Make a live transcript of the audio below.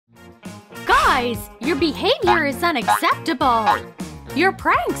Guys, your behavior is unacceptable. Your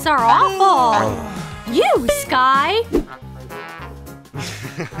pranks are awful. You, Sky!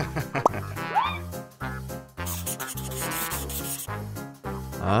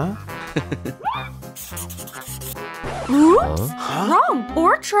 Huh? Oops! Wrong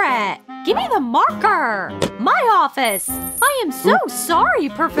portrait! Give me the marker! My office! I am so sorry,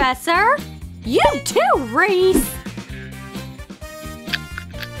 Professor! You too, Reese!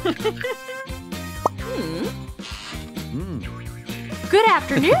 Good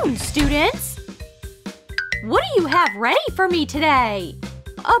afternoon, students! What do you have ready for me today?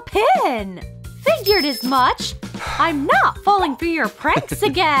 A pin! Figured as much! I'm not falling for your pranks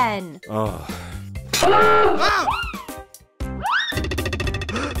again! Gotcha,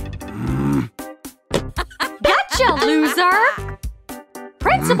 loser!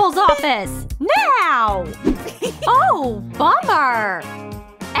 Principal's office! Now! Oh, bummer!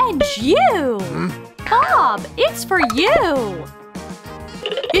 And you! Bob, it's for you!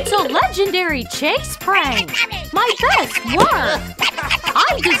 It's a legendary chase prank! My best work!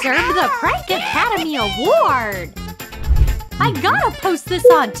 I deserve the Prank Academy Award! I gotta post this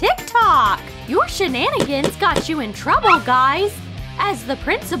on TikTok! Your shenanigans got you in trouble, guys! As the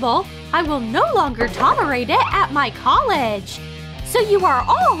principal, I will no longer tolerate it at my college! So you are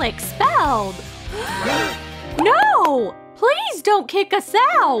all expelled! No! Please don't kick us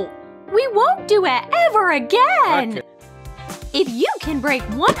out! We won't do it ever again! Okay. If you can break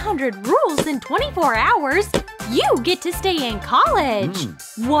 100 rules in 24 hours, you get to stay in college!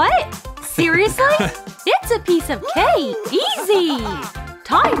 What? Seriously? It's a piece of cake! Easy!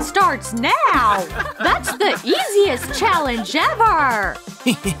 Time starts now! That's the easiest challenge ever!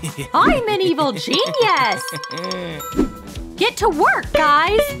 I'm an evil genius! Get to work,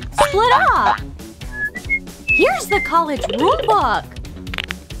 guys! Split up! Here's the college rulebook!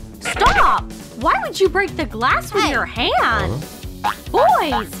 Stop! Why would you break the glass with your hand?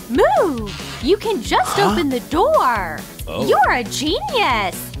 Boys, move! You can just open the door! You're a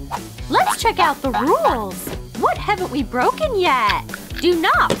genius! Let's check out the rules! What haven't we broken yet? Do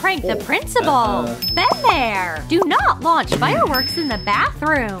not prank the principal! Been there! Do not launch fireworks in the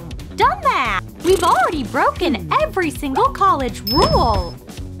bathroom! Done that! We've already broken every single college rule!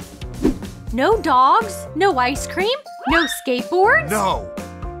 No dogs? No ice cream? No skateboards? No!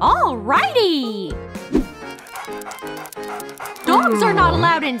 Alrighty! Dogs are not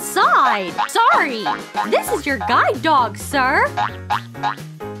allowed inside! Sorry! This is your guide dog, sir!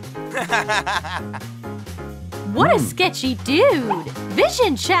 What a sketchy dude!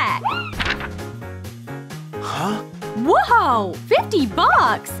 Vision check! Huh? Whoa! 50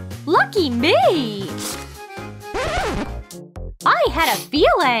 bucks! Lucky me! I had a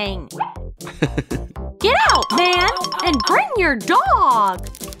feeling! Get out, man! And bring your dog!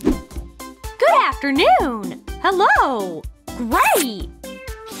 Good afternoon! Hello! Great!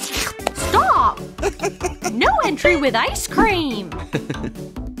 Stop! No entry with ice cream!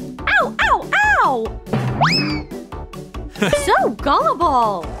 Ow, ow, ow! So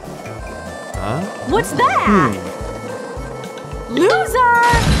gullible! Huh? What's that? Loser!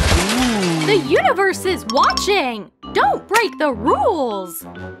 The universe is watching! Don't break the rules!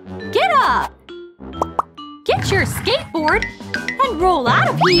 Get up! Get your skateboard and roll out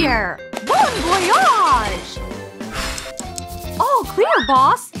of here! Bon voyage! All clear,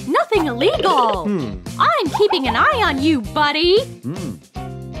 boss! Nothing illegal! I'm keeping an eye on you, buddy!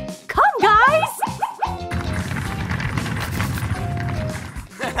 Come, guys!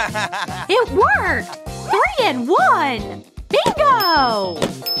 It worked! 3 in 1! Bingo!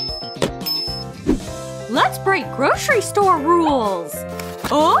 Let's break grocery store rules!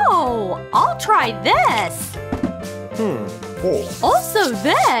 Oh! I'll try this! Also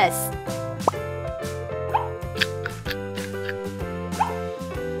this!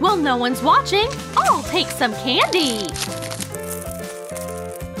 Well, no one's watching. I'll take some candy!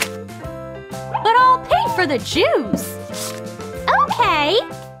 But I'll pay for the juice! Okay!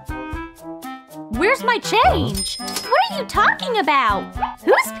 Where's my change? What are you talking about?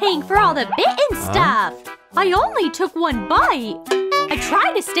 Who's paying for all the bitten stuff? I only took 1 bite. I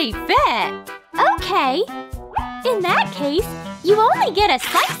try to stay fit. Okay. In that case, you only get a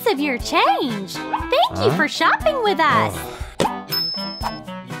slice of your change. Thank you for shopping with us.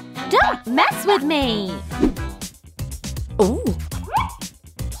 Don't mess with me. Ooh.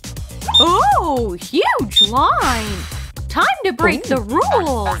 Oh, huge line. Time to break the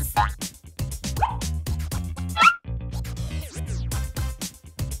rules.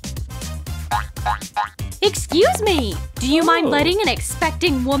 Excuse me, do you mind letting an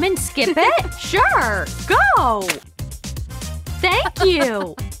expecting woman skip it? Sure, go! Thank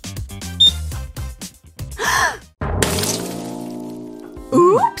you!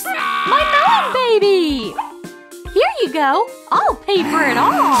 Oops! My melon baby! Here you go. I'll pay for it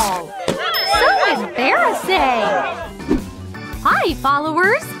all. So embarrassing! Hi,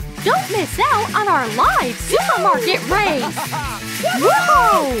 followers! Don't miss out on our live supermarket race!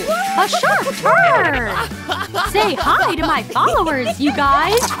 Whoa! A sharp turn! Say hi to my followers, you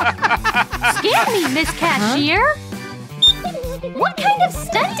guys! Scan me, Miss Cashier! What kind of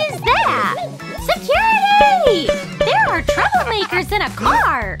stunt is that? Security! There are troublemakers in a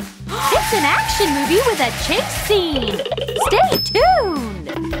car! It's an action movie with a chase scene! Stay tuned!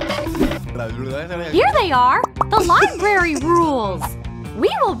 Here they are! The library rules! We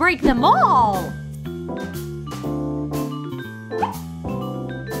will break them all!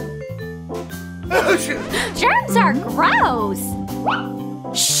 Germs are gross!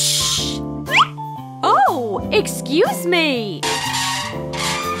 Shh! Oh, excuse me!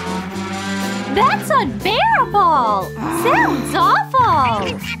 That's unbearable! Sounds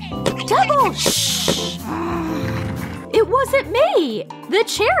awful! Double shh! It wasn't me! The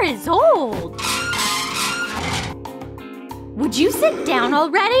chair is old! Would you sit down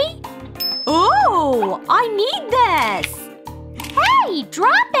already? Oh, I need this! Hey,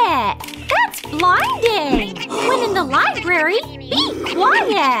 drop it! That's blinding! When in the library, be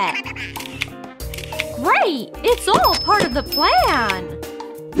quiet! Great! It's all part of the plan!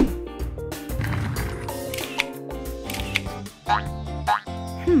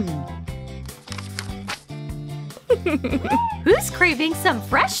 Who's craving some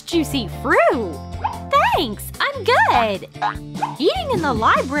fresh, juicy fruit? Thanks, I'm good! Eating in the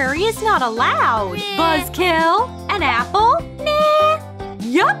library is not allowed! Buzzkill? An apple? Nah!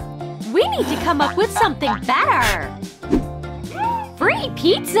 Yup! We need to come up with something better! Free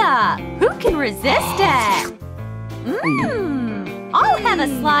pizza! Who can resist it? Mmm! I'll have a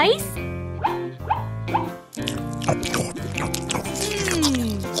slice!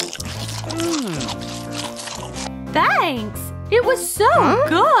 Thanks! It was so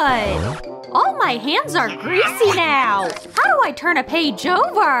good! All my hands are greasy now! How do I turn a page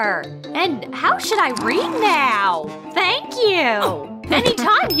over? And how should I read now? Thank you!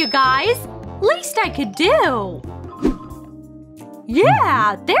 Anytime, you guys! Least I could do!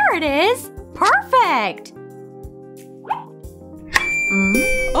 Yeah! There it is! Perfect!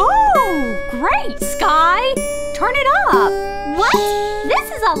 Oh! Great, Sky! Turn it up! What?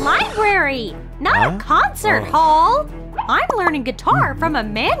 This is a library! Not a concert hall! I'm learning guitar from a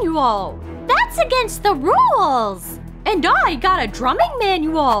manual! That's against the rules! And I got a drumming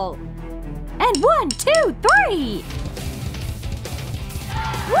manual! And 1, 2, 3!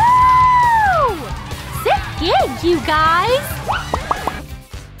 Woo! Sick gig, you guys!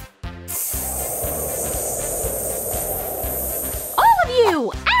 All of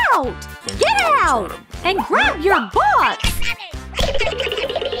you, out! Get out! And grab your books!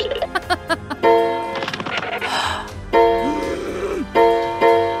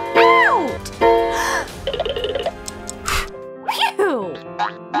 Phew!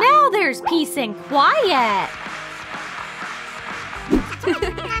 Now there's peace and quiet.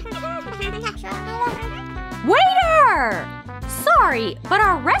 Waiter! Sorry, but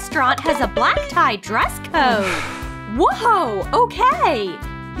our restaurant has a black tie dress code. Whoa, okay.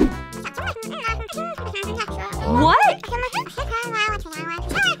 What?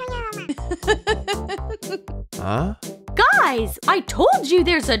 Huh? Guys, I told you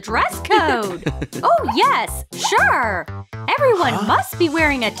there's a dress code. Oh, yes, sure. Everyone must be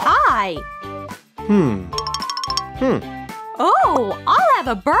wearing a tie. Oh, I'll have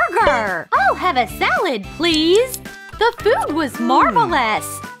a burger. I'll have a salad, please. The food was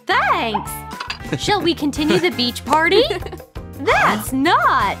marvelous. Thanks. Shall we continue the beach party? That's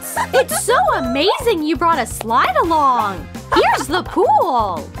nuts! It's so amazing you brought a slide along! Here's the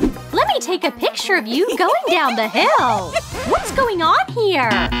pool! Let me take a picture of you going down the hill! What's going on here?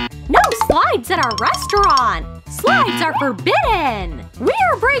 No slides at our restaurant! Slides are forbidden! We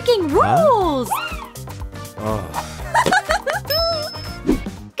are breaking rules!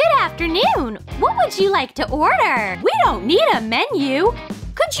 Good afternoon! What would you like to order? We don't need a menu!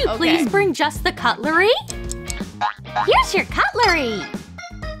 Could you please bring just the cutlery? Here's your cutlery!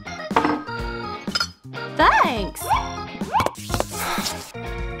 Thanks!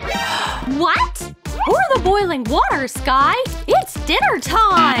 What? Pour the boiling water, Sky! It's dinner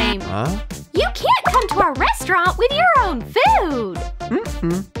time! You can't come to our restaurant with your own food!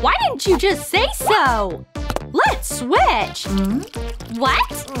 Why didn't you just say so? Let's switch! What?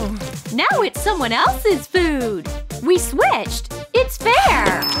 Now it's someone else's food! We switched! It's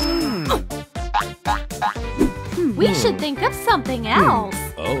fair! We should think of something else!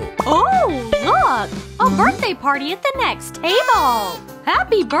 Oh, look! Look! A birthday party at the next table!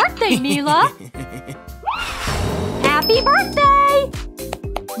 Happy birthday, Mila! Happy birthday!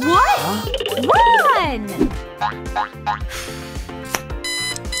 What? Run!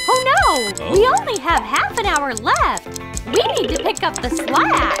 Oh no! We only have half an hour left! We need to pick up the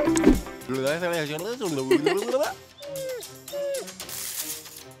slack!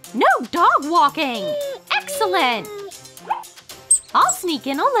 No dog walking! Excellent! I'll sneak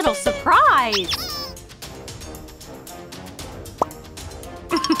in a little surprise!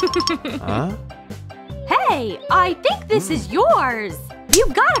 Huh? Hey, I think this is yours!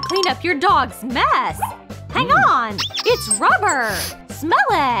 You've gotta clean up your dog's mess! Hang on! It's rubber! Smell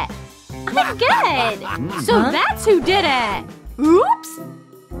it! I'm good! So that's who did it! Oops!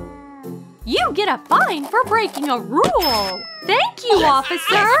 You get a fine for breaking a rule! Thank you,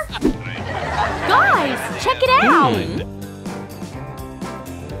 officer! Guys, check it out!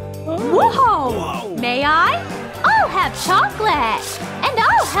 Whoa! May I? I'll have chocolate! And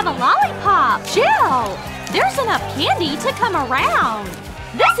I'll have a lollipop! Chill! There's enough candy to come around!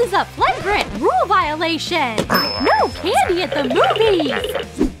 This is a flagrant rule violation! No candy at the movies!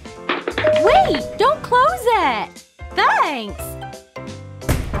 Wait! Don't close it! Thanks!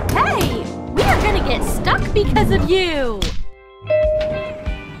 Hey! We are gonna get stuck because of you!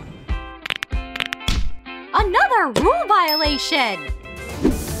 Another rule violation!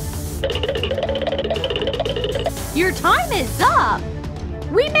 Your time is up!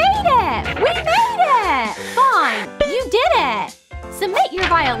 We made it! We made it! Fine, you did it! Submit your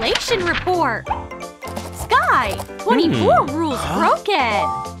violation report! Sky, 24 rules broken!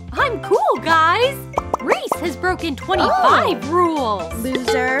 I'm cool, guys! Reese has broken 25 rules!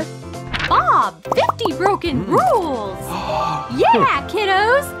 Loser. Bob, 50 broken rules! Yeah,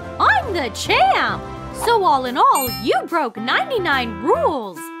 kiddos! I'm the champ! So all in all, you broke 99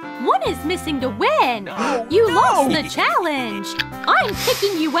 rules! One is missing to win! You lost the challenge! I'm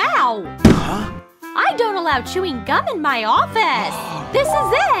kicking you out! I don't allow chewing gum in my office! This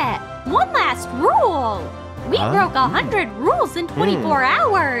is it! One last rule! We broke 100 rules in 24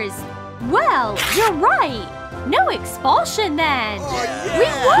 hours! Well, you're right! No expulsion then! We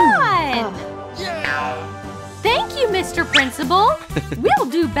won! Thank you, Mr. Principal! We'll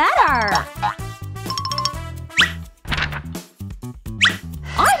do better!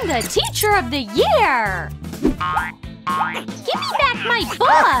 I'm the teacher of the year! Give me back my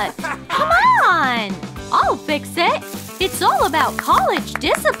book! Come on! I'll fix it! It's all about college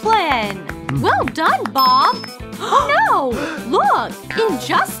discipline! Well done, Bob! Oh no! Look!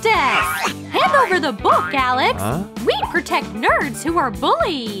 Injustice! Hand over the book, Alex! We protect nerds who are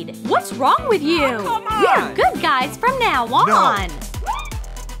bullied! What's wrong with you? We're good guys from now on!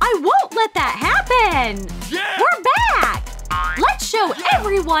 I won't let that happen! We're back! Let's show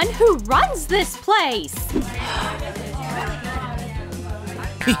everyone who runs this place!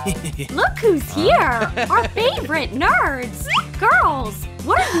 Look who's here! Our favorite nerds! Girls,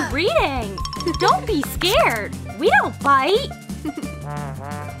 what are you reading? Don't be scared! We don't bite!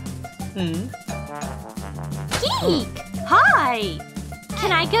 Geek! Hi!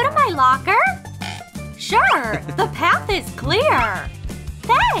 Can I go to my locker? Sure! The path is clear!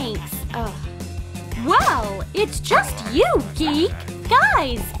 Thanks! Well, it's just you, Geek!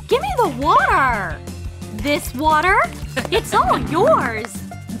 Guys, give me the water! This water? It's all yours!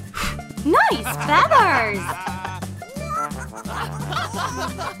 Nice feathers!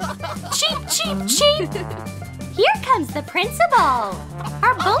 Cheep, cheep, cheep! Here comes the principal!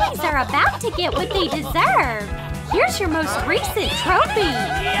 Our bullies are about to get what they deserve! Here's your most recent trophy!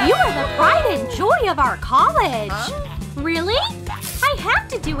 You are the pride and joy of our college! Really? I have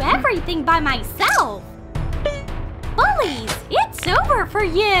to do everything by myself! Bullies, it's over for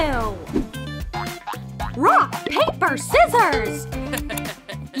you! Rock, paper, scissors!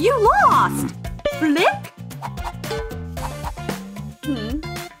 You lost! Flick!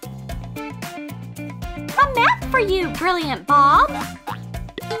 A map for you, Brilliant Bob!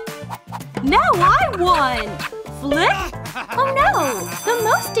 Now I won! Flick! Oh no! The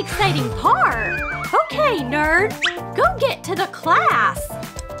most exciting part! Okay, nerd! Go get to the class!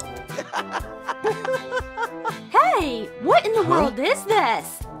 Hey! What in the world is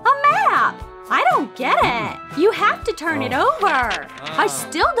this? A map! I don't get it! You have to turn it over! I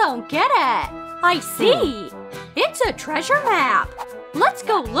still don't get it! I see! It's a treasure map! Let's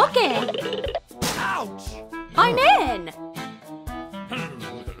go looking! Ouch! I'm in!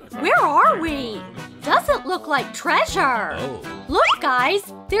 Where are we? Doesn't look like treasure! Look,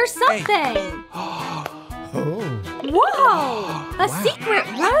 guys! There's something! Whoa! A secret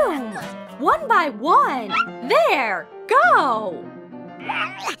room! One by one! There! Go!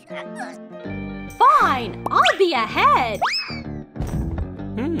 fine. I'll be ahead.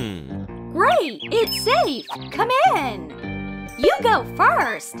 Great, it's safe. Come in. You go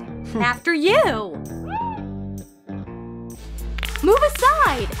first. After you. Move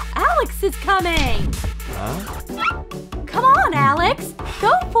aside. Alex is coming. Huh? Come on, Alex.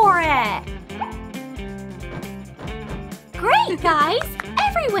 Go for it. Great, guys.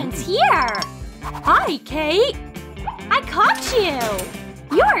 Everyone's here. Hi, Kate. I caught you.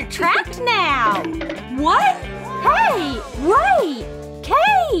 You're trapped now. What? Hey, wait.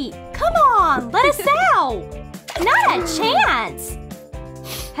 Kate, come on. Let us out. Not a chance.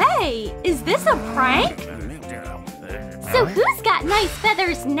 Hey, is this a prank? So who's got nice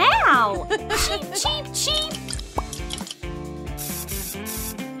feathers now? Cheep, cheep, cheep.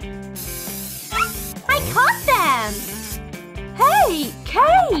 I caught them. Hey,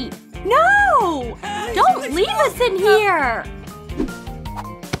 Kate. No! Don't leave us in here.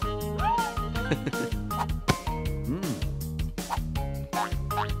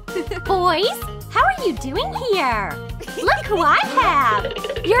 Boys, how are you doing here? Look who I have!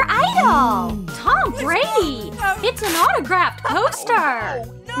 Your idol! Tom Brady! It's an autographed poster!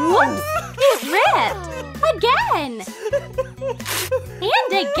 Whoops! It ripped! Again!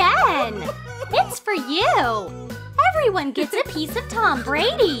 And again! It's for you! Everyone gets a piece of Tom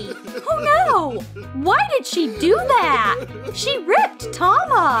Brady! Oh no! Why did she do that? She ripped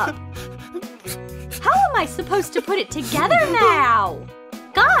Tom up! How am I supposed to put it together now?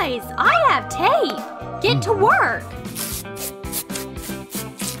 Guys, I have tape! Get to work!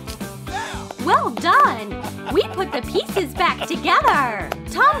 Well done! We put the pieces back together!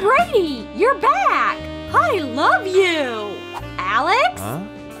 Tom Brady, you're back! I love you! Alex?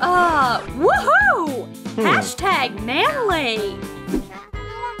 Huh? Woohoo! Hashtag manly!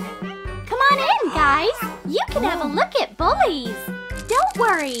 Come on in, guys! You can have a look at bullies! Don't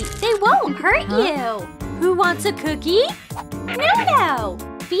worry, they won't hurt you! Who wants a cookie? No!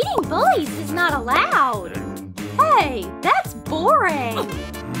 Feeding bullies is not allowed! Hey, that's boring!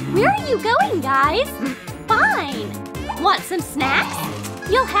 Where are you going, guys? Fine! Want some snacks?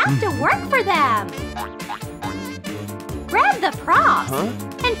 You'll have to work for them! Grab the props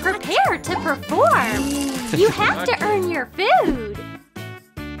and prepare to perform! You have to earn your food!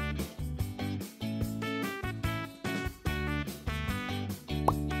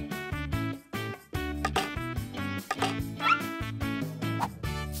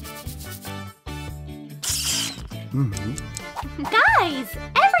 Guys,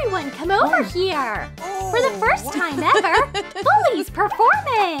 everyone come over here! For the first time ever, Bully's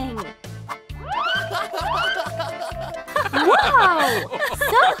performing! Whoa!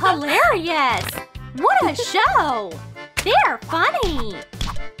 So hilarious! What a show! They're funny!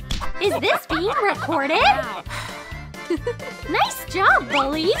 Is this being recorded? Nice job,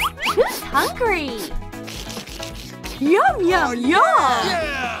 Bullies! Who's hungry? Yum, yum,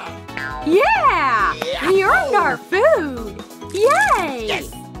 yum! Yeah! We earned our food! Yay!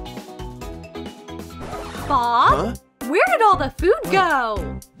 Bob? Where did all the food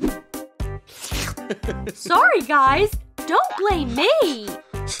go? Sorry, guys. Don't blame me.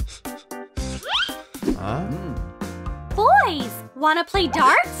 Boys, wanna play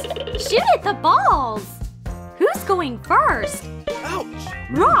darts? Shoot at the balls. Who's going first? Ouch!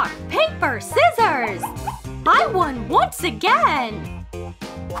 Rock, paper, scissors. I won once again.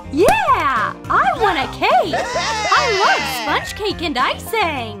 Yeah! I won a cake! I love sponge cake and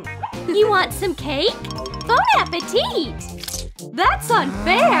icing! You want some cake? Bon appetit! That's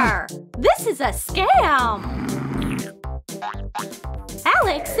unfair! This is a scam!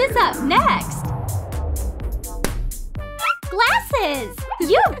 Alex is up next! Glasses!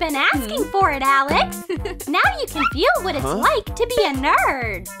 You've been asking for it, Alex! Now you can feel what it's like to be a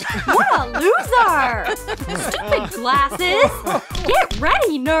nerd! What a loser! Stupid glasses! Get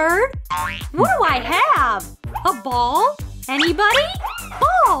ready, nerd! What do I have? A ball? Anybody?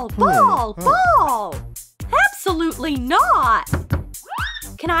 Ball! Ball! Ball! Absolutely not!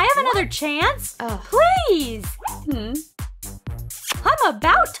 Can I have another chance? Please! I'm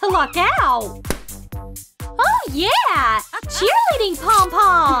about to luck out! Oh yeah! Cheerleading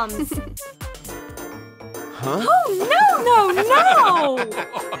pom-poms! Oh no, no, no!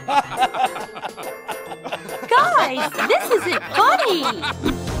 Guys, this isn't funny!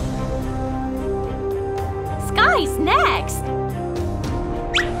 Sky's next!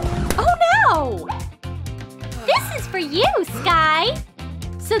 Oh no! This is for you, Sky!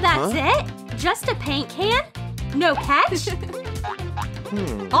 So that's it? Just a paint can? No catch?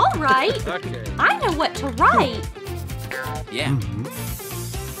 All right. Okay. I know what to write. Yeah.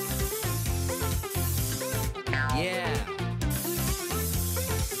 Yeah.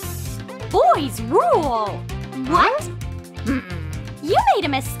 Boys rule! What? You made a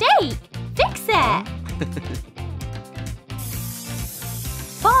mistake! Fix it!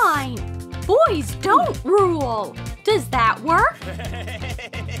 Fine! Boys don't rule! Does that work?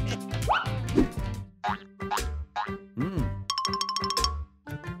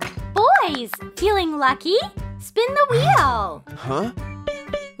 Boys, feeling lucky? Spin the wheel! Huh?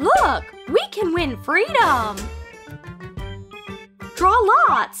 Look, we can win freedom! Draw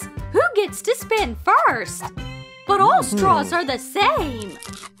lots! Who gets to spin first? But all straws are the same!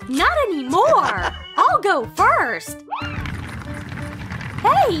 Not anymore! I'll go first!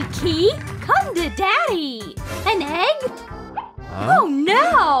 Hey, Key! Come to Daddy! An egg? Oh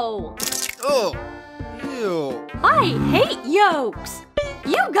no! Oh! Ew! I hate yolks!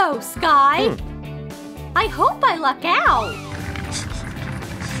 You go, Sky! I hope I luck out!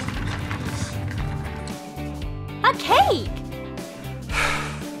 A cake!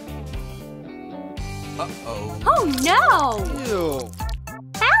 Uh-oh. Oh no! Ew!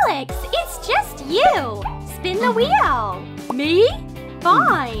 Alex, it's just you! Spin the wheel! Me?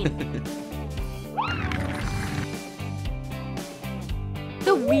 Fine!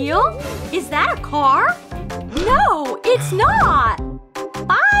 The wheel? Is that a car? No, it's not!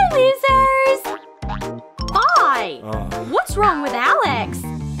 Bye, losers! Bye! What's wrong with Alex?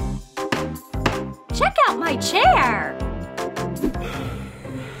 Check out my chair!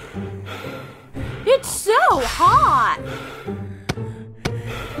 It's so hot!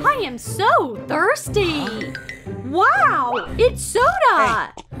 I am so thirsty! Wow! It's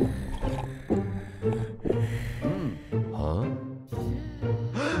soda!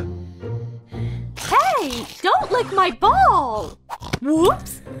 Hey! Don't lick my ball!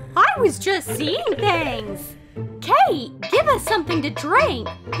 Whoops! I was just seeing things! Kate, give us something to drink,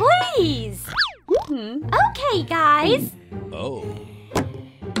 please! Okay, guys! Oh.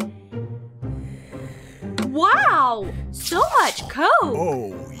 Wow! So much Coke!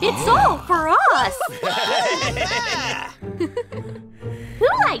 Oh. It's all for us! Who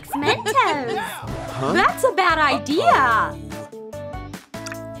likes Mentos? That's a bad idea!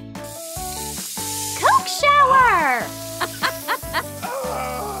 Coke shower!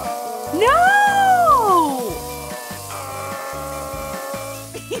 No!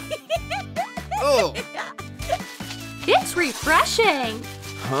 Oh. It's refreshing!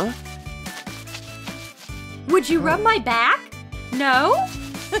 Huh? Would you rub my back? No?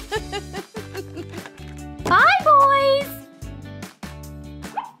 Bye, boys!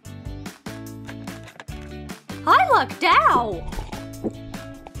 I lucked out!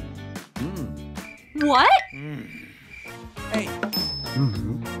 What? Hey.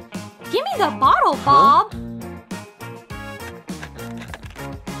 Give me the bottle, Bob!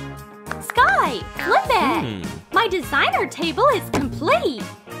 Sky, flip it! My designer table is complete!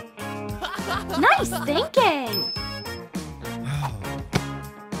 Nice thinking!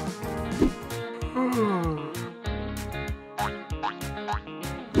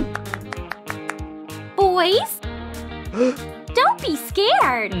 Boys? Don't be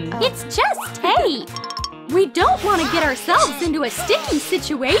scared! It's just tape! We don't want to get ourselves into a sticky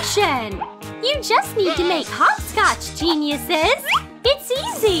situation! You just need to make hopscotch, geniuses! It's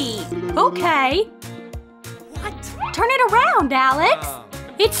easy! Okay. What? Turn it around, Alex!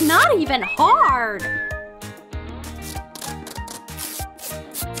 It's not even hard!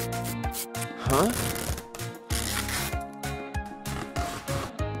 Huh?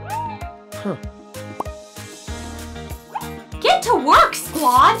 Get to work,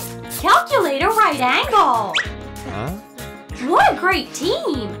 squad! Calculate a right angle! Huh? What a great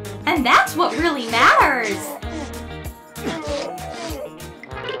team! And that's what really matters!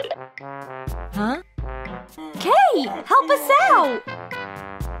 Huh? Kay, help us out!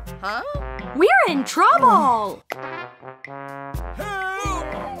 Huh? We're in trouble!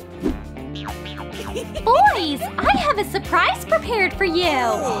 Boys, I have a surprise prepared for you!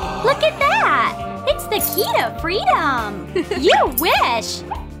 Look at that! It's the key to freedom! You wish!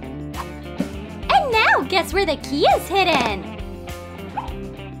 And now guess where the key is hidden?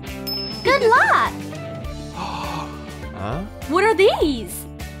 Good luck! Huh? What are these?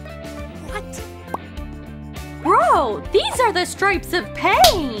 What? Bro, these are the stripes of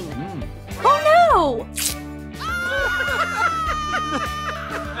pain! Oh no!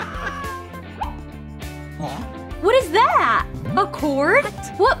 What is that? A cord?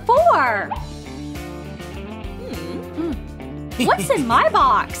 What for? What's in my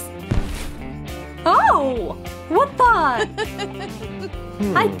box? Oh! What the?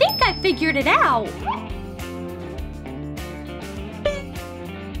 I think I figured it out!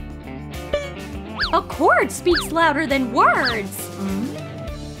 A chord speaks louder than words!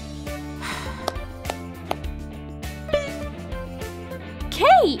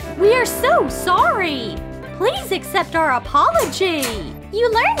 Kate, we are so sorry. Please accept our apology.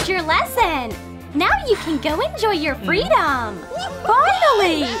 You learned your lesson. Now you can go enjoy your freedom.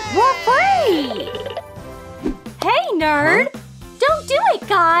 Finally, we're free. Hey, nerd. Don't do it,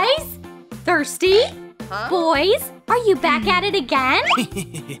 guys. Thirsty? Boys, are you back at it again?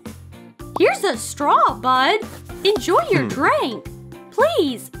 Here's a straw, bud. Enjoy your drink.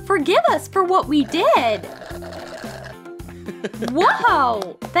 Please, forgive us for what we did.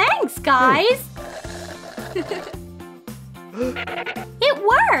 Whoa! Thanks, guys. It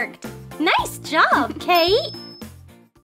worked. Nice job, Kate.